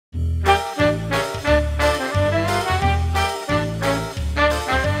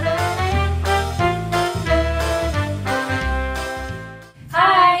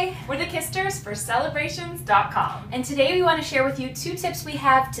Celebrations.com. And today we want to share with you 2 tips we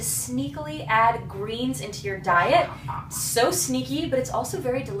have to sneakily add greens into your diet. So sneaky, but it's also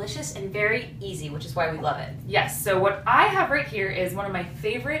very delicious and very easy, which is why we love it. Yes, so what I have right here is one of my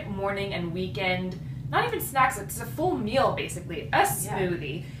favorite morning and weekend, not even snacks, it's a full meal basically, a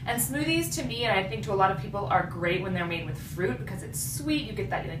smoothie. And smoothies to me, and I think to a lot of people, are great when they're made with fruit because it's sweet, you get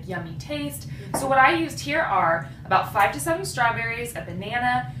that like yummy taste. So what I used here are about 5 to 7 strawberries, a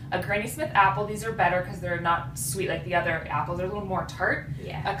banana, a Granny Smith apple. These are better because they're not sweet like the other apples, they're a little more tart.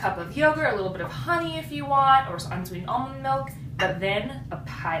 A cup of yogurt, a little bit of honey if you want, or unsweetened almond milk, but then a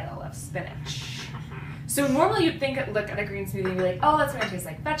pile of spinach. So normally you'd look at a green smoothie and be like, oh, that's going to taste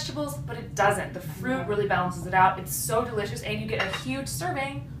like vegetables, but it doesn't. The fruit really balances it out. It's so delicious, and you get a huge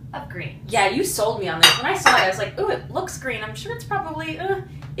serving of greens. Yeah, you sold me on this. When I saw it, I was like, ooh, it looks green. I'm sure it's probably,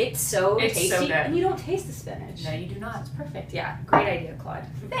 it's so tasty. So good. And you don't taste the spinach. No, you do not. It's perfect. Yeah, great idea, Claude.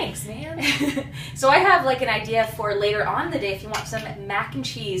 Thanks, man. So I have like an idea for later on in the day if you want some mac and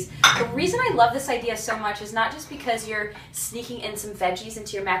cheese. The reason I love this idea so much is not just because you're sneaking in some veggies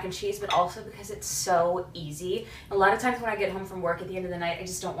into your mac and cheese, but also because it's so easy. A lot of times when I get home from work at the end of the night, I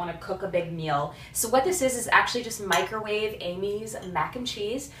just don't want to cook a big meal. So what this is actually just microwave Amy's mac and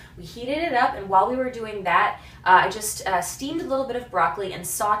cheese. We heated it up, and while we were doing that, I just steamed a little bit of broccoli and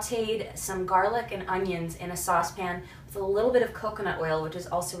sauteed some garlic and onions in a saucepan with a little bit of coconut oil, which is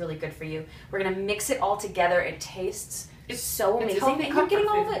also really good for you. We're gonna mix it all together. It tastes so amazing. Healthy, and you're getting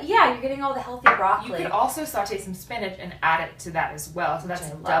all the you're getting all the healthy broccoli. You could also saute some spinach and add it to that as well, so that's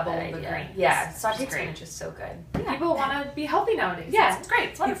double the greens. Yeah, sauteed spinach is so good. Yeah. People want to be healthy nowadays. Yeah, it's great.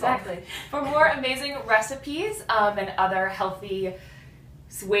 It's wonderful. Exactly. For more amazing recipes and other healthy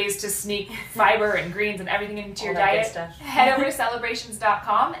ways to sneak fiber and greens and everything into your diet, head over to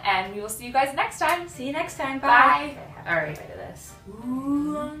Celebrations.com, and we will see you guys next time. See you next time. Bye. Okay, all right. Bite of this.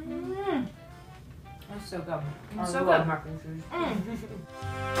 Ooh, that's so good. It's so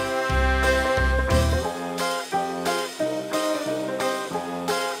good.